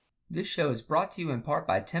This show is brought to you in part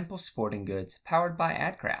by Temple Sporting Goods, powered by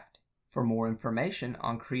AdCraft. For more information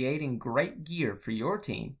on creating great gear for your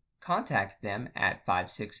team, contact them at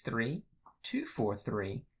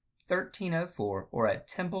 563-243-1304 or at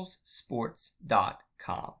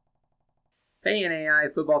templesports.com. Hey NAI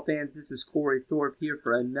football fans, this is Corey Thorpe here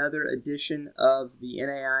for another edition of the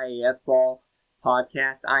NAIAF Ball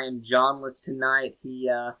podcast. I am Johnless tonight. He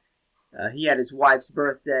had his wife's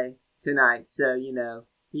birthday tonight, so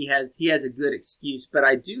he has a good excuse. But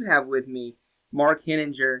I do have with me Mark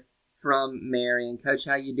Henninger from Marian. Coach,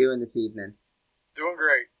 how you doing this evening? Doing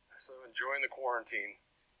great. So enjoying the quarantine.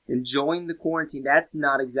 Enjoying the quarantine. That's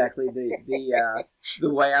not exactly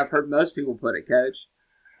the way I've heard most people put it, Coach.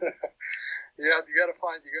 Yeah, you gotta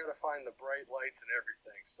find the bright lights and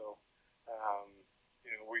everything. So,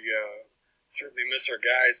 we certainly miss our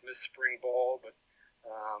guys, miss spring ball, but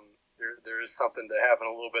there is something to having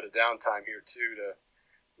a little bit of downtime here too to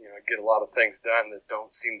get a lot of things done that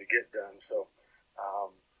don't seem to get done. So,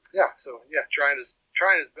 trying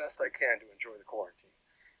as best I can to enjoy the quarantine.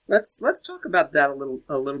 Let's talk about that a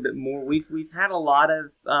little bit more. We've had a lot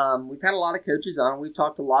of coaches on. We've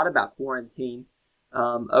talked a lot about quarantine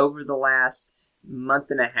over the last month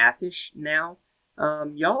and a half-ish now.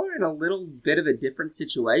 Y'all are in a little bit of a different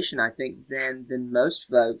situation, I think, than most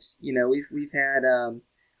folks. We've had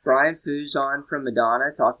Brian Foos on from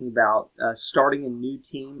Madonna talking about starting a new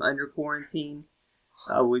team under quarantine.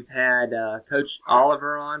 We've had Coach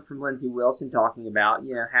Oliver on from Lindsey Wilson talking about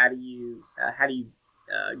how do you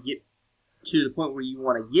get to the point where you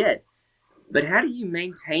want to get, but how do you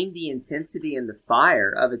maintain the intensity and the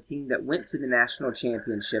fire of a team that went to the national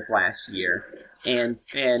championship last year and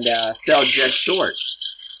fell just short?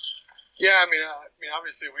 Yeah, I mean,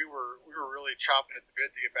 obviously we were really chomping at the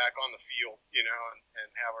bit to get back on the field, and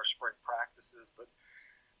have our spring practices. But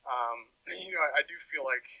I do feel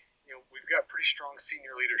like we've got pretty strong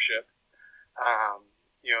senior leadership.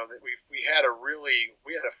 That we had a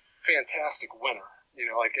fantastic winter.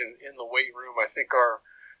 Like in the weight room, I think our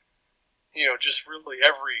just really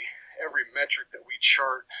every metric that we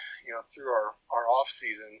chart through our off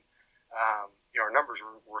season. Our numbers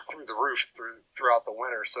were through the roof throughout the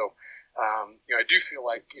winter. So, I do feel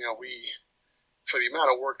like, we, for the amount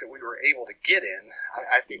of work that we were able to get in,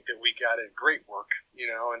 I think that we got in great work, then,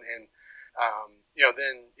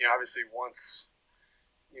 obviously once,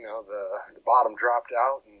 the bottom dropped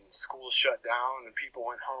out and schools shut down and people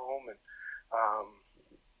went home and,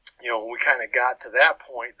 when we kind of got to that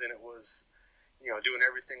point, then it was, doing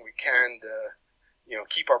everything we can to,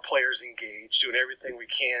 keep our players engaged, doing everything we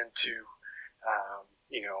can to,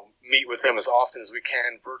 meet with them as often as we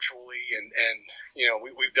can virtually. And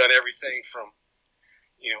we've done everything from,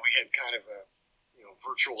 we had kind of a,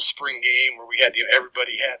 virtual spring game where we had,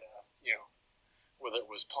 everybody had, whether it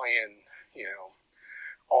was playing,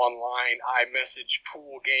 online iMessage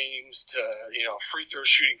pool games to, free throw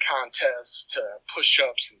shooting contests to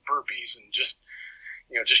push-ups and burpees and just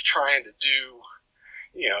trying to do,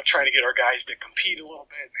 trying to get our guys to compete a little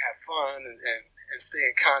bit and have fun and stay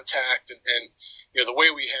in contact. And the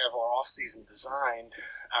way we have our off-season designed,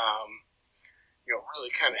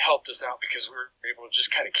 really kind of helped us out because we were able to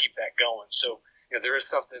just kind of keep that going. So,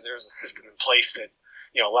 there's a system in place that,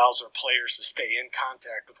 allows our players to stay in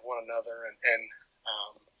contact with one another.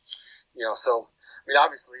 So,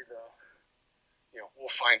 obviously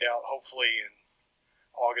we'll find out hopefully in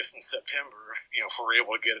August and September if we're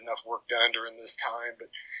able to get enough work done during this time.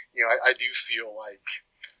 But, I do feel like,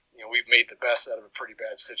 we've made the best out of a pretty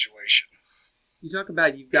bad situation. You talk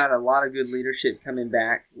about you've got a lot of good leadership coming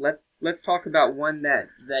back. Let's talk about one that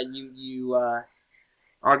you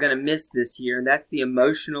are going to miss this year, and that's the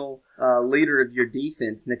emotional leader of your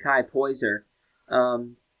defense, Nakai Poyser.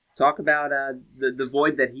 Talk about the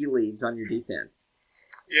void that he leaves on your defense.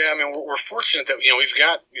 Yeah, we're fortunate that we've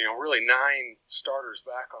got really 9 starters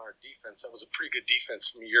back on our defense. That was a pretty good defense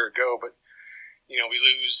from a year ago, but we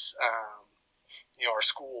lose our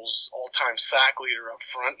school's all-time sack leader up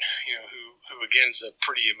front, who again is a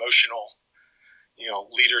pretty emotional,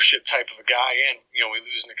 leadership type of a guy, and we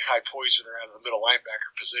lose Nakai Poyser there out of the middle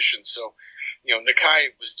linebacker position. So,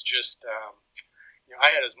 Nakai was just, I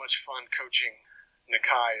had as much fun coaching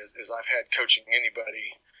Nakai as I've had coaching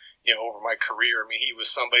anybody, over my career. He was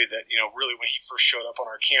somebody that, really when he first showed up on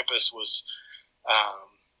our campus was,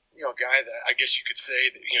 a guy that I guess you could say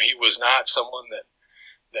that, he was not someone that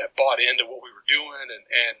bought into what we were doing.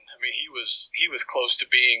 And he was close to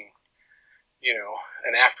being,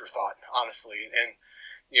 an afterthought, honestly. And,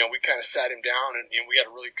 we kind of sat him down and we had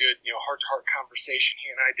a really good, heart-to-heart conversation, he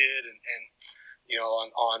and I did. And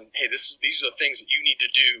on hey, these are the things that you need to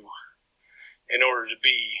do in order to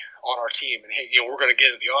be on our team. And, hey, we're going to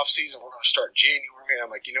get into the off season. We're going to start January. And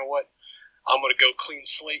I'm like, you know what? I'm going to go clean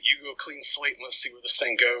slate. You go clean slate, and let's see where this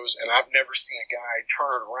thing goes. And I've never seen a guy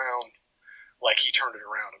turn it around like he turned it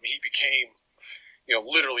around. I mean, he became,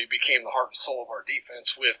 literally became the heart and soul of our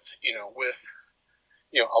defense with a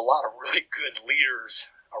lot of really good leaders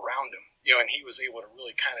around him. And he was able to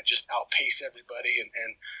really kind of just outpace everybody and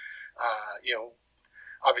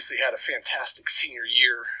obviously had a fantastic senior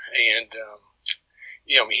year. And,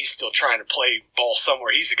 he's still trying to play ball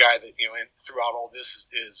somewhere. He's the guy that, and throughout all this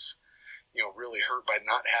is really hurt by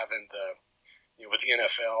not having with the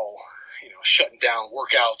NFL, shutting down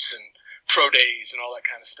workouts and pro days and all that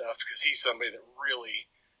kind of stuff, because he's somebody that really,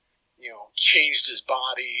 changed his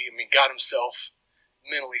body. I mean, got himself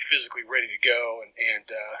mentally, physically ready to go. And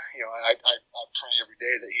I pray every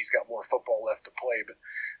day that he's got more football left to play. But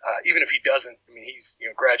even if he doesn't, I mean, he's,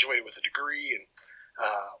 graduated with a degree and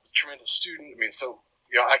tremendous student. I mean, so,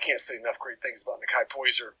 I can't say enough great things about Nakai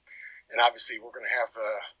Poyser. And obviously we're going to have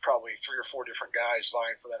probably 3 or 4 different guys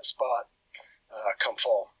vying for that spot come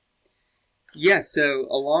fall. Yeah, so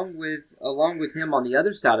along with him on the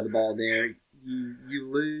other side of the ball there,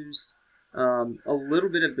 you lose a little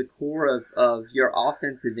bit of the core of your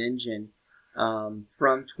offensive engine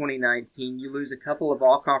from 2019. You lose a couple of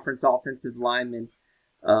all-conference offensive linemen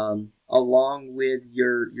along with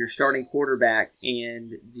your starting quarterback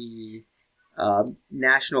and the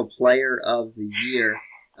National Player of the Year.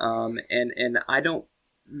 And I don't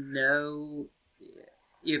know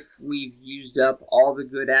if we've used up all the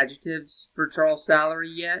good adjectives for Charles Salary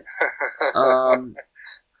yet.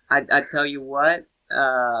 I tell you what,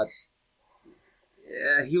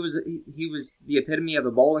 he was the epitome of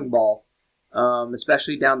a bowling ball,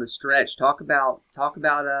 especially down the stretch. Talk about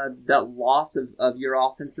that loss of your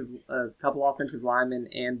couple offensive linemen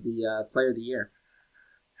and the Player of the Year.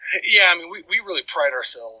 Yeah, I mean, we really pride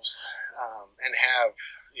ourselves and have,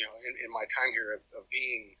 in my time here of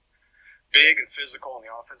being big and physical on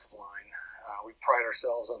the offensive line. We pride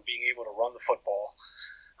ourselves on being able to run the football.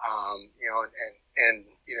 And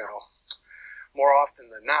more often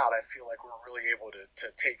than not, I feel like we're really able to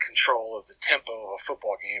take control of the tempo of a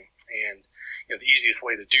football game. And, the easiest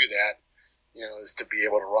way to do that, is to be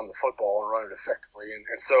able to run the football and run it effectively.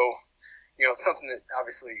 And so, it's something that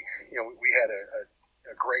obviously, we had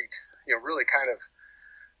a great, really kind of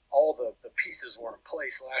all the pieces were in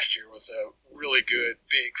place last year with a really good,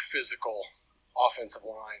 big, physical offensive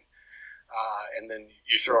line. And then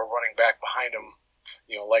you throw a running back behind him,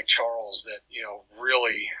 like Charles, that,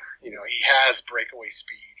 really, he has breakaway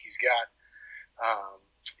speed. He's got,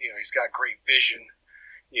 he's got great vision.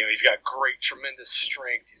 He's got great, tremendous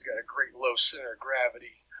strength. He's got a great low center of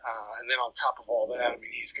gravity. And then on top of all that, I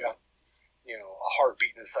mean, he's got, a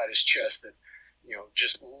heartbeat inside his chest that,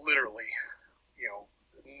 just literally,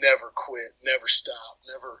 never quit, never stopped,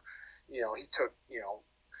 never, he took,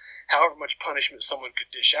 however much punishment someone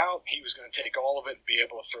could dish out, he was going to take all of it and be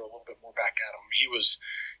able to throw a little bit more back at him. He was,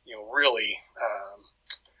 really,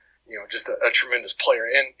 just a tremendous player.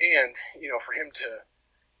 And, for him to,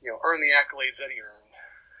 earn the accolades that he earned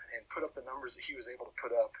and put up the numbers that he was able to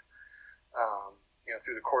put up,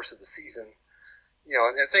 through the course of the season,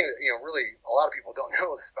 and the thing that, really a lot of people don't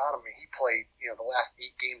know this about him. I mean, he played, the last 8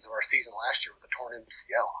 games of our season last year with a torn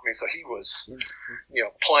MCL. I mean, so he was,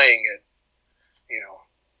 playing at, 8%,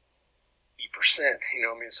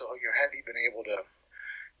 I mean, so, had he been able to,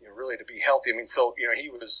 really to be healthy, I mean, so, he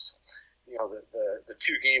was, the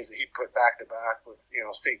 2 games that he put back to back with,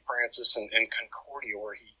 St. Francis and Concordia,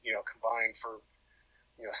 where he, combined for,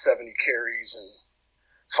 70 carries and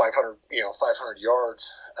 500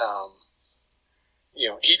 yards.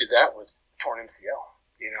 He did that with torn MCL,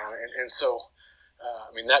 and so,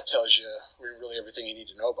 I mean, that tells you really everything you need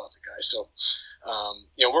to know about the guy. So,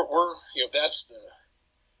 we're that's the,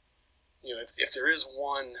 if there is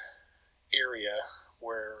one area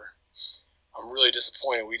where I'm really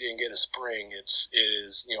disappointed we didn't get a spring, it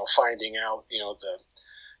is finding out,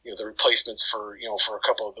 the replacements for a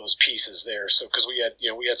couple of those pieces there. So, because we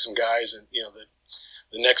had some guys and,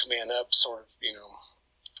 the next man up sort of,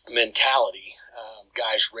 mentality,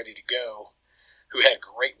 guys ready to go who had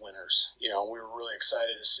great winners. We were really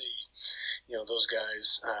excited to see, those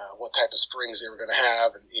guys, what type of springs they were going to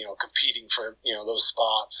have and, competing for, those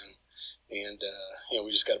spots. And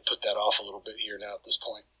we just got to put that off a little bit here now at this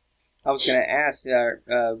point. I was going to ask,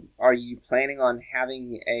 are you planning on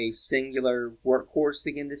having a singular workhorse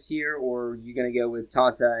again this year, or are you going to go with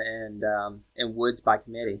Tonta and Woods by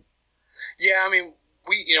committee? Yeah, I mean,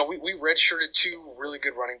 we redshirted 2 really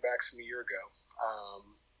good running backs from a year ago.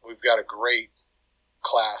 We've got a great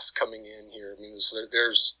class coming in here. I mean,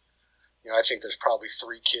 there's I think there's probably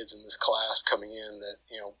 3 kids in this class coming in that,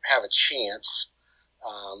 have a chance.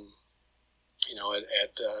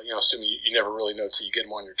 Assuming you never really know till you get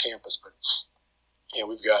them on your campus, but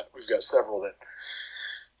we've got several that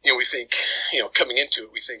we think coming into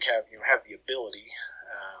it we think have the ability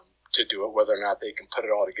to do it, whether or not they can put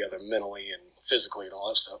it all together mentally and physically and all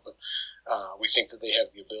that stuff. But we think that they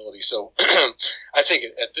have the ability. So I think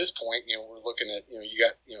at this point, we're looking at you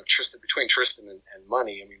got Tristan, between Tristan and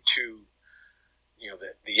Money. I mean, two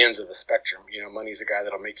the ends of the spectrum. Money's a guy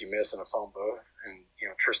that'll make you miss in a phone booth,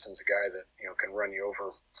 and Tristan's a guy that can run you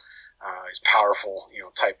over. He's powerful,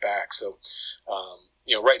 type back. So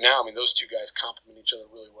right now, I mean, those two guys complement each other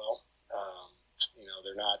really well.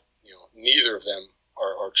 They're not, neither of them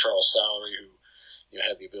are Charles Salary, who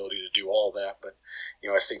had the ability to do all that. But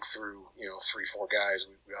I think through 3-4 guys,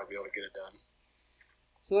 we ought to be able to get it done.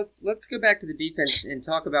 So let's go back to the defense and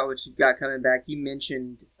talk about what you've got coming back. You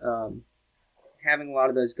mentioned having a lot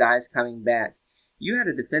of those guys coming back. You had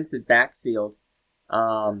a defensive backfield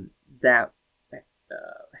that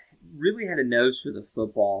really had a nose for the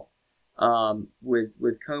football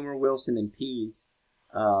with Comer, Wilson, and Pease.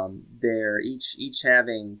 They're each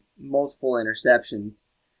having multiple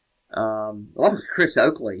interceptions. Along with Chris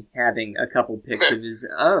Oakley having a couple picks of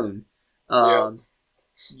his own.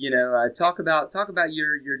 Talk about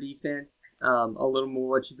your defense a little more,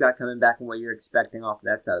 what you've got coming back and what you're expecting off of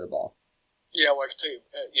that side of the ball. Yeah, well, I can tell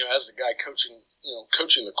you, as the guy coaching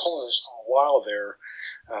the corners for a while there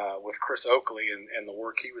with Chris Oakley and the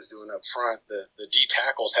work he was doing up front, the D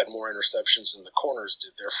tackles had more interceptions than the corners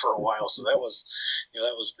did there for a while. So that was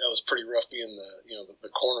pretty rough being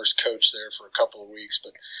the corners coach there for a couple of weeks.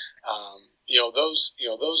 But those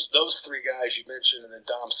 3 guys you mentioned, and then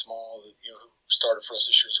Dom Small, who started for us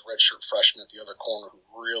this year as a redshirt freshman at the other corner, who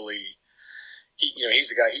really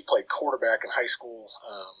he's a guy, he played quarterback in high school.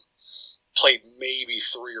 Played maybe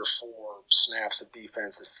 3 or 4 snaps of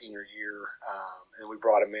defense his senior year, and we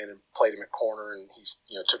brought him in and played him at corner, and he's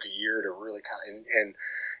took a year to really and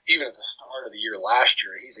even at the start of the year last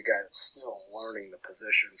year, he's a guy that's still learning the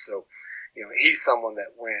position. So he's someone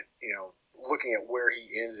that went looking at where he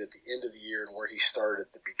ended at the end of the year and where he started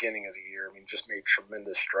at the beginning of the year. I mean, just made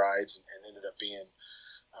tremendous strides and ended up being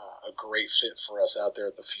a great fit for us out there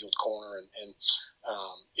at the field corner.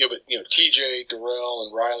 But TJ, Darrell,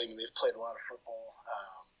 and Riley, I mean, they've played a lot of football.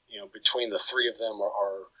 Between the 3 of them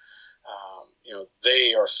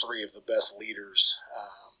they are 3 of the best leaders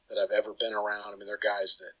that I've ever been around. I mean, they're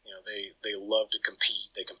guys that they love to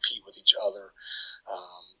compete. They compete with each other.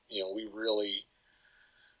 We really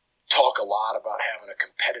talk a lot about having a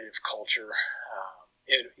competitive culture.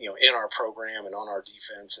 In our program and on our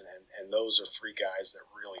defense, and those are 3 guys that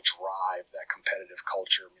really drive that competitive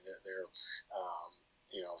culture. I mean, they're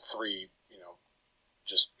 3,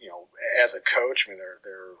 just as a coach, I mean,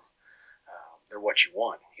 they're what you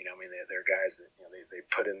want. I mean, they're guys that they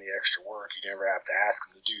put in the extra work. You never have to ask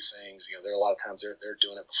them to do things. There are a lot of times they're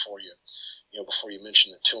doing it before you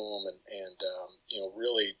mention it to them, and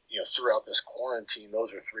really throughout this quarantine,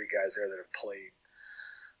 those are 3 guys there that have played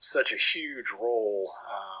such a huge role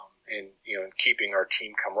in keeping our team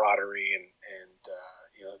camaraderie and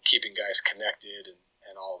keeping guys connected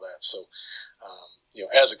and all that. So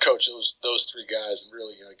as a coach, those 3 guys, and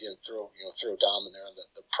really again throw Dom in there and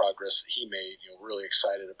the progress that he made. Really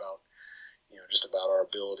excited about just about our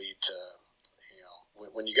ability to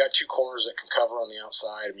when you got 2 corners that can cover on the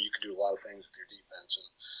outside. I mean, you can do a lot of things with your defense,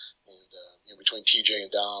 and between TJ and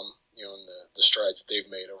Dom, and the strides that they've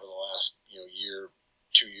made over the last year.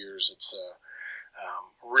 2 years, it's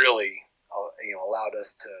really allowed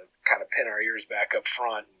us to kind of pin our ears back up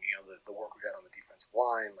front. And, the work we got on the defensive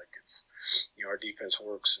line, like it's our defense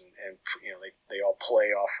works, and they all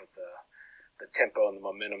play off of the tempo and the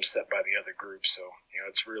momentum set by the other group. So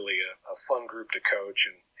it's really a fun group to coach,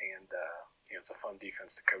 and it's a fun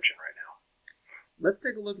defense to coach in right now. Let's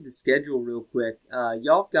take a look at the schedule real quick.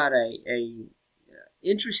 Y'all have got a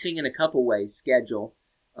interesting in a couple ways schedule.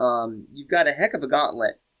 You've got a heck of a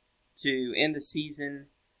gauntlet to end the season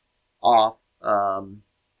off on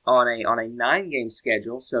a 9-game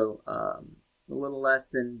schedule, so a little less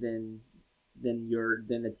than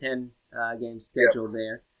the 10 game schedule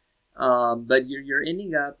there. But you're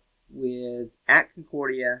ending up with at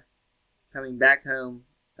Concordia, coming back home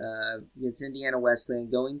against Indiana Wesleyan,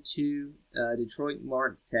 going to Detroit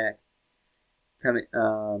Martins Tech, coming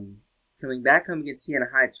back home against Siena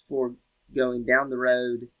Heights before going down the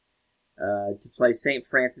road to play St.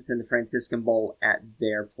 Francis in the Franciscan Bowl at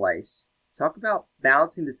their place. Talk about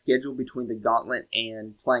balancing the schedule between the gauntlet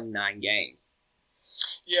and playing 9 games.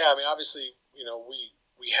 Yeah, I mean, obviously,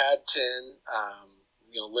 we had 10.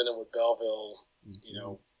 Lindenwood, Belleville,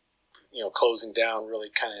 closing down really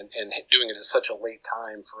kind of and doing it at such a late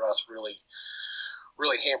time for us really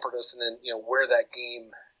hampered us. And then where that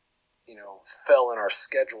game fell in our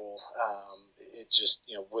schedule, it just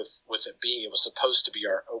with it being, it was supposed to be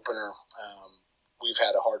our opener. We've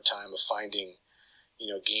had a hard time of finding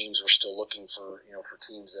games. We're still looking for for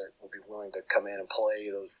teams that will be willing to come in and play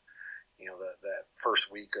those that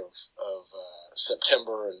first week of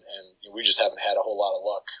September, and we just haven't had a whole lot of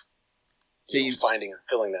luck finding and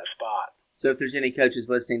filling that spot. So if there's any coaches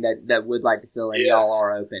listening that would like to fill in, yes. Y'all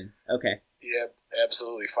are open. Okay. Yep,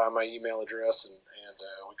 absolutely. Find my email address, and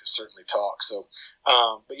we can certainly talk. So,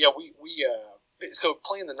 but yeah, we so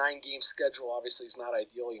playing the 9-game schedule obviously is not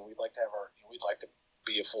ideal. We'd like to have we'd like to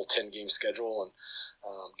be a full 10-game schedule and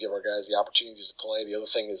give our guys the opportunities to play. The other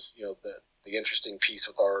thing is the interesting piece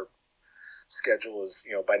with our schedule is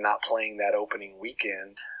by not playing that opening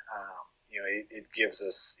weekend, it gives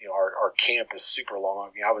us our camp is super long.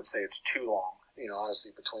 I mean, I would say it's too long.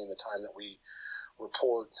 Honestly, between the time that we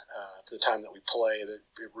report to the time that we play, that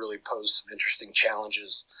it really posed some interesting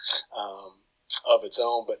challenges of its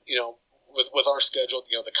own. But with our schedule,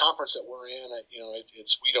 the conference that we're in,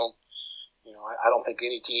 it's we don't. I don't think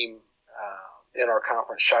any team in our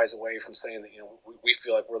conference shies away from saying that we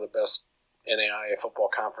feel like we're the best NAIA football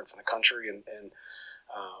conference in the country, and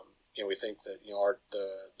we think that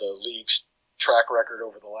the league's track record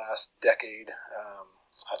over the last decade,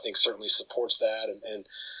 I think certainly supports that, and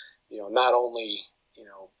not only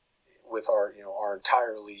with our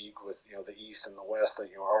entire league with the East and the West, that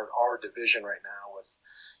our division right now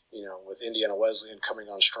with Indiana Wesleyan coming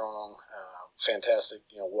on strong, fantastic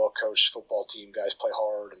well coached football team, guys play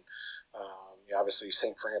hard, and obviously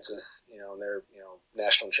St. Francis and their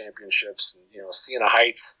national championships, and Siena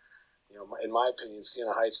Heights. In my opinion,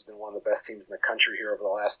 Siena Heights has been one of the best teams in the country here over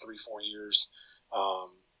the last 3-4 years,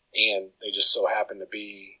 and they just so happen to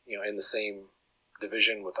be in the same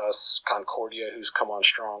division with us, Concordia, who's come on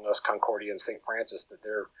strong. Us, Concordia, and St. Francis, that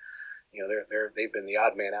they've been the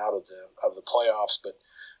odd man out of the playoffs, but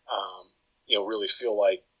really feel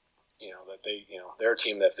like that their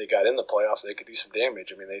team, that if they got in the playoffs, they could do some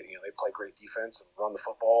damage. I mean, they play great defense and run the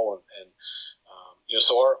football, and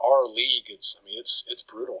so our league, it's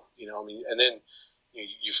brutal. And then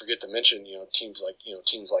you forget to mention teams like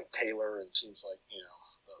Taylor, and teams like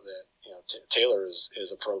Taylor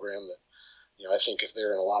is a program that I think if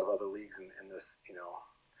they're in a lot of other leagues in this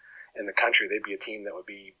in the country, they'd be a team that would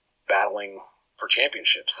be battling for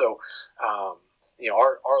championships. So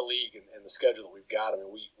our league and the schedule that we've got, I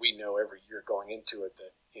mean, we know every year going into it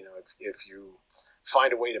that if you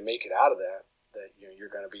find a way to make it out of that you're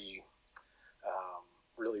going to be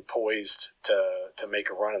really poised to make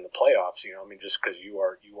a run in the playoffs. Just because you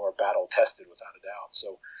are battle tested without a doubt.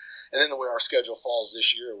 So, and then the way our schedule falls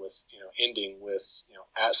this year with ending with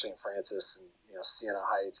at St. Francis and Siena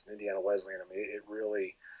Heights and Indiana Wesleyan, I mean, it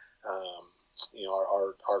really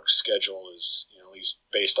our schedule is at least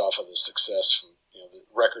based off of the success from the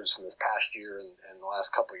records from this past year and the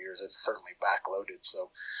last couple of years, it's certainly backloaded.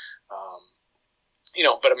 So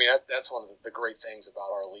but I mean that's one of the great things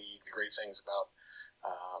about our league. The great things about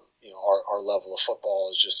our level of football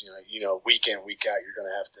is just week in, week out, you're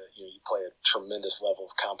going to have to you play a tremendous level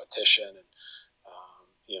of competition, and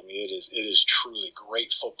I mean it is truly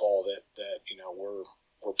great football that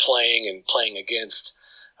we're playing and playing against.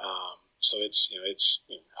 So it's I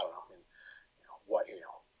don't know, I mean, what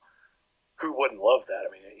who wouldn't love that?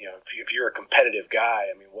 I mean, if you're a competitive guy,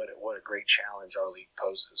 I mean, what a great challenge our league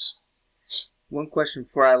poses. One question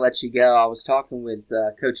before I let you go. I was talking with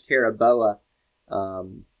Coach Caraboa,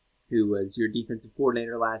 who was your defensive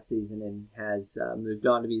coordinator last season and has moved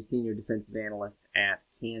on to be a senior defensive analyst at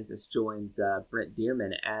Kansas, joins Brent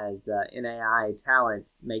Dearman as NAIA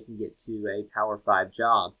talent, making it to a Power 5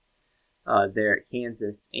 job there at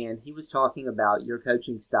Kansas. And he was talking about your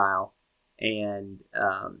coaching style, and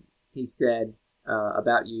he said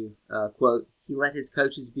about you, quote, he let his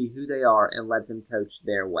coaches be who they are and let them coach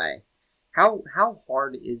their way. How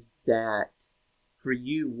hard is that for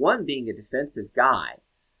you, one, being a defensive guy,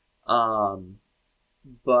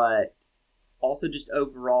 but also just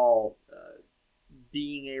overall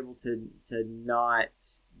being able to not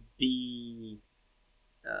be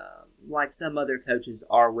like some other coaches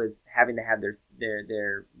are, with having to have their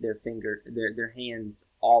hands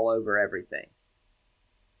all over everything?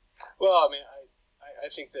 Well, I mean, I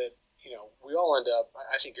think that we all end up.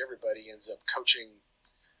 I think everybody ends up coaching.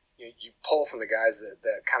 You pull from the guys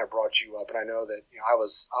that kind of brought you up, and I know that I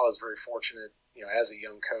was very fortunate as a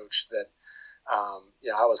young coach that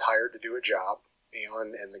I was hired to do a job,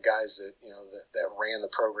 and the guys that that ran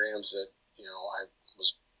the programs that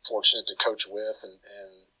was fortunate to coach with, and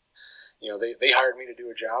they hired me to do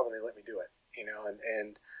a job and they let me do it,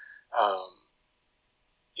 and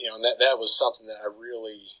and that was something that I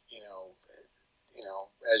really,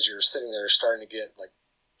 as you're sitting there starting to get like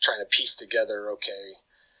trying to piece together, okay,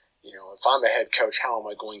 if I'm a head coach, how am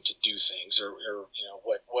I going to do things, or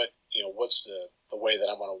what's the way that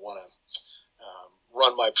I'm going to want to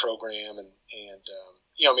run my program, and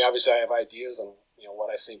obviously I have ideas on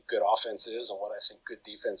what I think good offense is and what I think good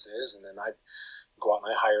defense is, and then I go out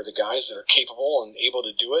and I hire the guys that are capable and able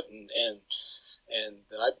to do it, and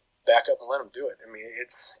then I back up and let them do it. I mean,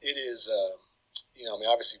 it is.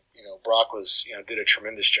 Obviously, Brock was, did a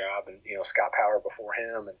tremendous job, and Scott Power before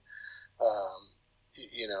him, and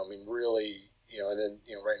really, and then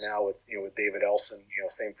right now with with David Elson,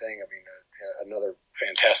 same thing. I mean, another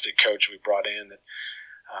fantastic coach we brought in that.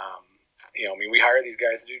 We hire these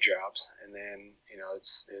guys to do jobs, and then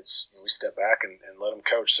it's we step back and let them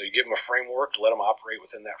coach. So you give them a framework to let them operate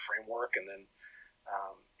within that framework, and then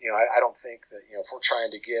I don't think that if we're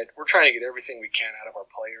trying to get everything we can out of our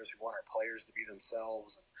players. We want our players to be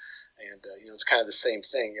themselves, and it's kind of the same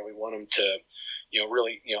thing. We want them to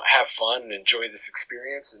really have fun and enjoy this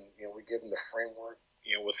experience, and we give them the framework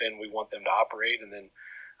within we want them to operate, and then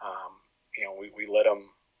we let them.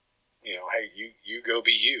 Hey, you go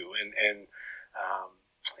be you, and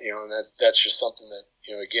that's just something that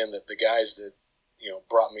again that the guys that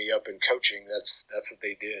brought me up in coaching, that's what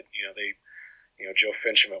they did. They Joe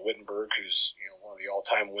Fincham at Wittenberg, who's one of the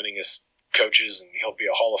all-time winningest coaches, and he'll be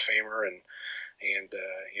a Hall of Famer, and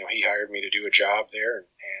he hired me to do a job there,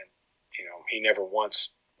 and he never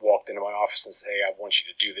once walked into my office and said, hey, I want you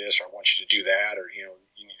to do this, or I want you to do that, or you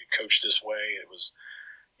need to coach this way. It was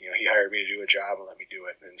he hired me to do a job and let me do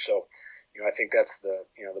it. And so, I think that's the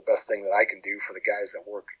best thing that I can do for the guys that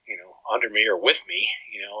work, under me or with me,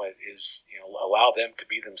 is, allow them to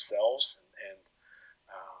be themselves.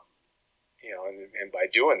 And by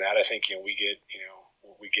doing that, I think, we get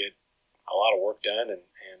a lot of work done, and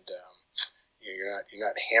you're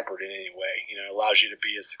not hampered in any way. It allows you to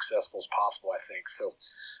be as successful as possible, I think. So,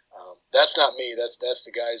 that's not me. That's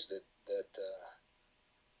the guys that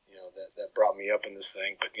that brought me up in this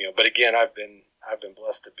thing. But again, I've been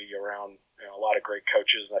blessed to be around a lot of great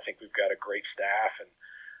coaches, and I think we've got a great staff, and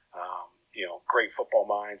great football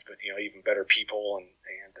minds, but even better people, and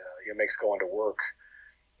it makes going to work.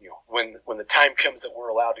 When the time comes that we're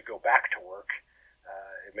allowed to go back to work,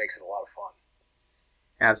 it makes it a lot of fun.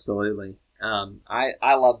 Absolutely,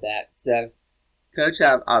 I love that. So, Coach,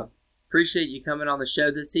 I appreciate you coming on the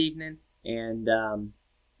show this evening, and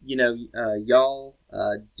y'all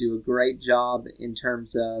do a great job in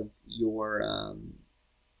terms of your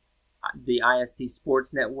the ISC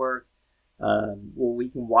Sports Network, where we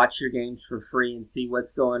can watch your games for free and see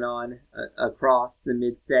what's going on across the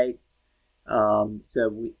mid-states.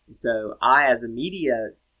 So I, as a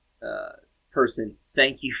media person,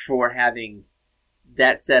 thank you for having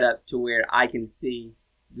that set up to where I can see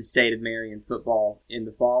the state of Marian football in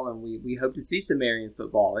the fall, and we hope to see some Marian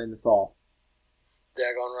football in the fall.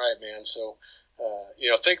 Daggone right, man. So,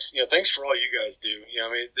 thanks for all you guys do.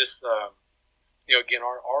 This, again,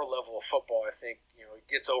 our level of football, I think, it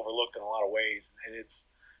gets overlooked in a lot of ways, and it's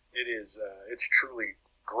truly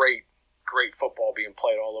great football being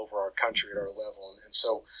played all over our country at our level, and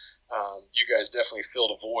so you guys definitely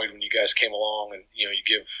filled a void when you guys came along, and you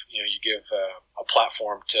give a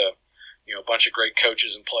platform to a bunch of great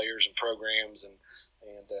coaches and players and programs, and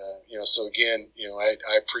so again,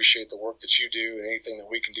 I appreciate the work that you do, and anything that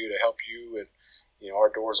we can do to help you, and our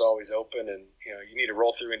door's always open, and you need to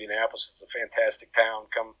roll through Indianapolis. It's a fantastic town.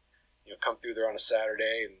 Come through there on a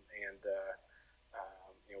Saturday, and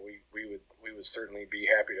we would certainly be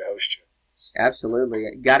happy to host you.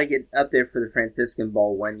 Absolutely, got to get up there for the Franciscan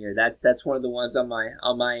Bowl one year. That's one of the ones on my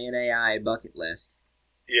NAI bucket list.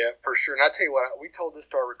 Yeah, for sure. And I tell you what, we told this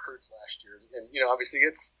to our recruits last year, and obviously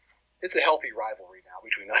it's a healthy rivalry now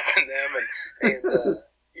between us and them, and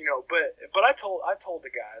but I told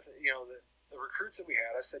the guys, the recruits that we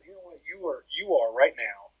had, I said, what, you are right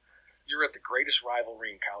now, you're at the greatest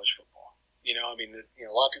rivalry in college football. A lot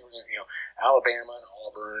of people are Alabama and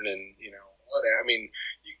Auburn and whatever.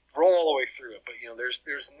 You roll all the way through it, but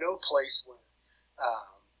there's no place where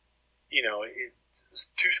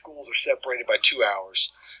two schools are separated by 2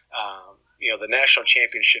 hours. The national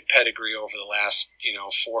championship pedigree over the last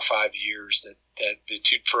 4 or 5 years that the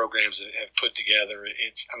two programs have put together. It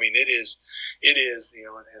is,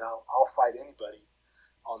 and I'll fight anybody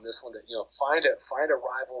on this one that find a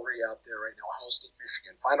rivalry out there right now. Ohio State,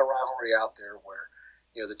 Michigan, find a rivalry out there where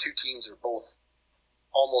the two teams are both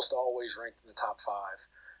almost always ranked in the top 5.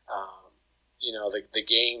 the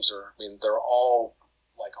games are, they're all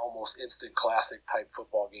like almost instant classic type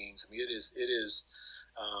football games. It is.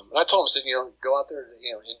 And I told him, I said, go out there,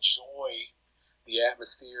 enjoy the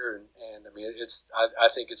atmosphere, and I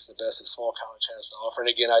think it's the best that small college has to offer. And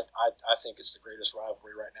again, I think it's the greatest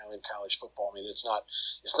rivalry right now in college football. It's not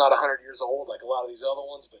 100 years old like a lot of these other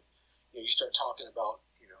ones, but you start talking about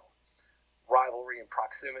rivalry and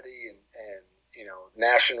proximity and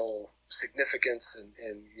national significance, and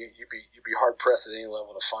you'd be hard pressed at any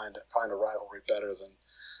level to find a rivalry better than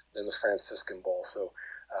the Franciscan Bowl. So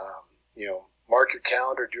mark your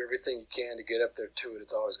calendar, do everything you can to get up there to it.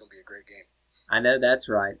 It's always going to be a great game. I know that's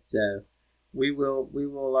right. So we will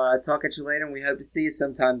talk at you later, and we hope to see you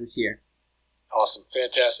sometime this year. Awesome.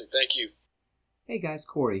 Fantastic. Thank you. Hey guys,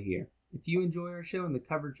 Corey here. If you enjoy our show and the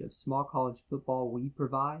coverage of small college football we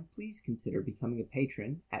provide, please consider becoming a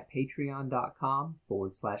patron at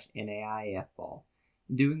patreon.com/NAIFball.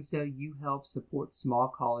 In doing so, you help support small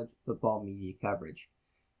college football media coverage.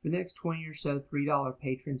 For the next 20 or so $3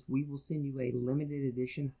 patrons, we will send you a limited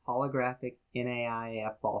edition holographic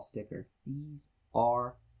NAIF ball sticker. These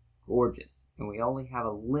are gorgeous, and we only have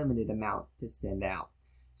a limited amount to send out.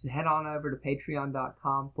 So head on over to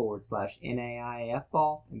patreon.com/NAIF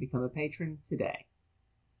ball and become a patron today.